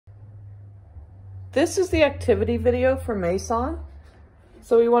This is the activity video for Maison.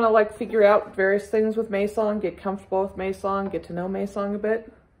 So we want to like figure out various things with Maison, get comfortable with Maison, get to know Maison a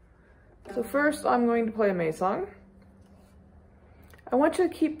bit. So first I'm going to play a Maison. I want you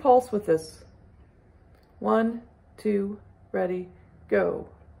to keep pulse with this. 1, 2, ready, go.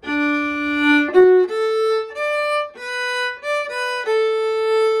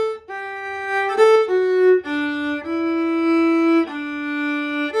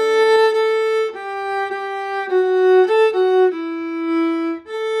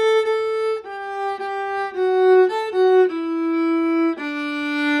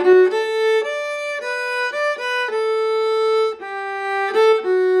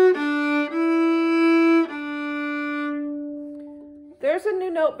 There's a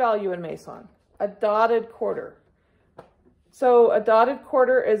new note value in Maison, a dotted quarter. So a dotted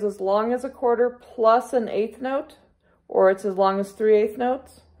quarter is as long as a quarter plus an eighth note, or it's as long as 3/8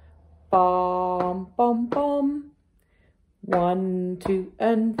 notes. Bum, bum, bum. 1, 2,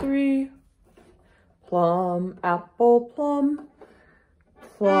 and 3. Plum, apple, plum.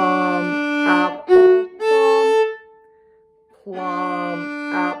 Plum, apple, plum.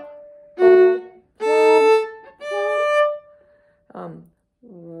 Plum, apple.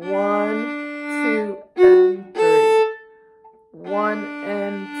 1, 2, and 3. 1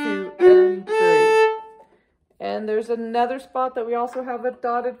 and 2 and 3. And there's another spot that we also have a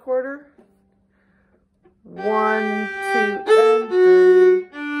dotted quarter. 1, 2, and 3.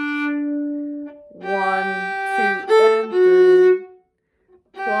 1, 2, and 3.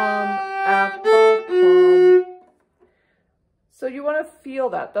 Plum, apple, plum. So you want to feel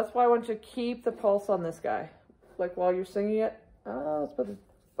that. That's why I want you to keep the pulse on this guy. Like while you're singing it. Let's put the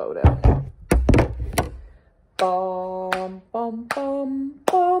bow down. Bum, bum, bum,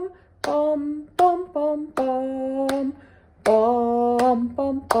 bum, bum, bum, bum, bum. Bum,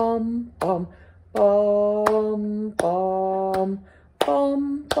 bum, bum, bum. Bum, bum.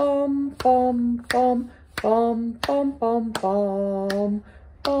 Bum, bum, bum, bum. Bum, bum, bum, bum.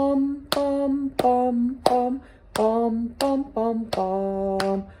 Bum, bum, bum, bum. Bum, bum, bum,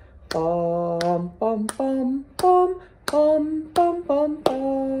 bum. Bum, bum, bum, bum. Bum, bum, bum,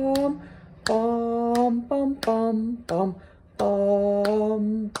 bum. Bum, bum, bum, bum.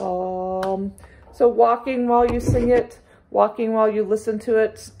 Bum, bum. So walking while you sing it, walking while you listen to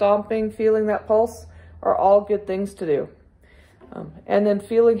it, stomping, feeling that pulse are all good things to do. And then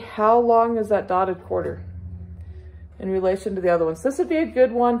feeling how long is that dotted quarter in relation to the other ones. This would be a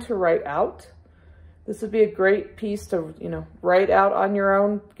good one to write out. This would be a great piece to, write out on your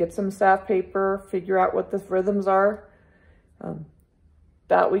own, get some staff paper, figure out what the rhythms are.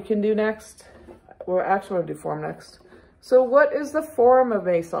 That we can do next. We're actually going to do form next. So what is the form of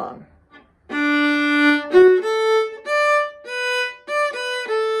Maison?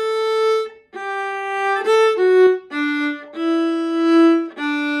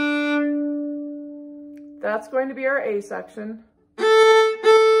 That's going to be our A section.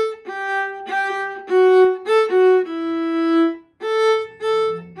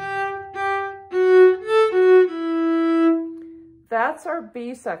 That's our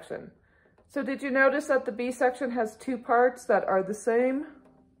B section. So did you notice that the B section has 2 parts that are the same?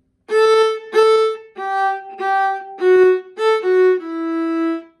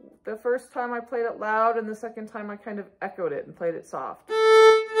 The first time I played it loud, and the second time I kind of echoed it and played it soft.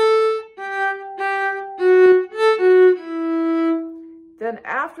 Then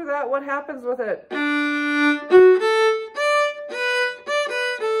after that, what happens with it?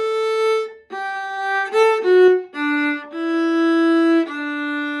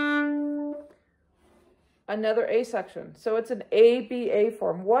 Another A section. So it's an ABA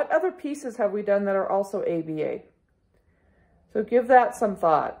form. What other pieces have we done that are also ABA? So give that some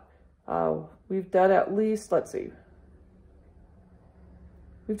thought. We've done at least, let's see.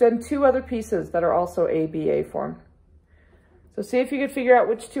 We've done 2 other pieces that are also ABA form. So see if you could figure out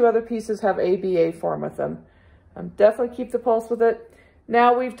which 2 other pieces have ABA form with them. Definitely keep the pulse with it.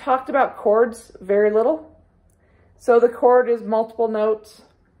 Now we've talked about chords very little. So the chord is multiple notes.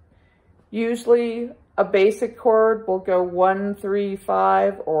 Usually a basic chord will go 1, 3,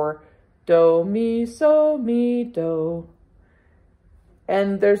 5, or do, mi, so, mi, do.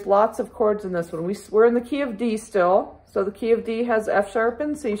 And there's lots of chords in this one. We're in the key of D still. So the key of D has F sharp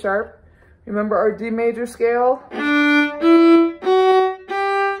and C sharp. Remember our D major scale?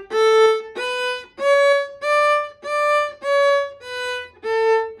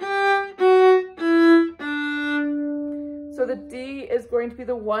 So the D is going to be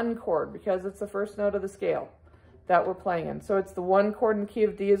the 1 chord because it's the first note of the scale that we're playing in. So it's the 1 chord in the key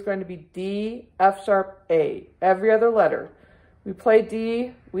of D is going to be D, F sharp, A. Every other letter. We play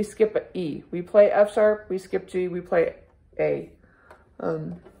D, we skip E. We play F sharp, we skip G, we play A.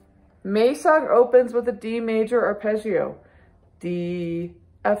 May song opens with a D major arpeggio. D,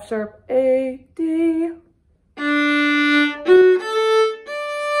 F sharp, A, D.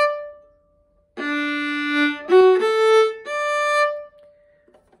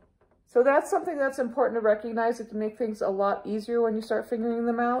 So that's something that's important to recognize. It can make things a lot easier when you start figuring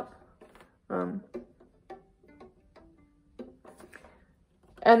them out.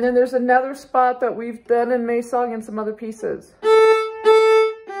 And then there's another spot that we've done in May song and some other pieces.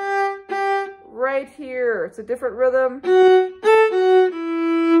 Right here. It's a different rhythm,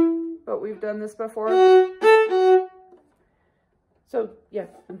 but we've done this before. So yeah,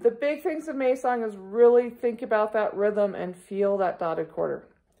 the big things in May song is really think about that rhythm and feel that dotted quarter.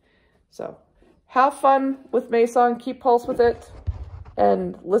 So have fun with May song, keep pulse with it,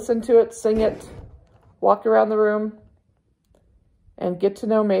 and listen to it, sing it, walk around the room, and get to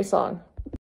know May song.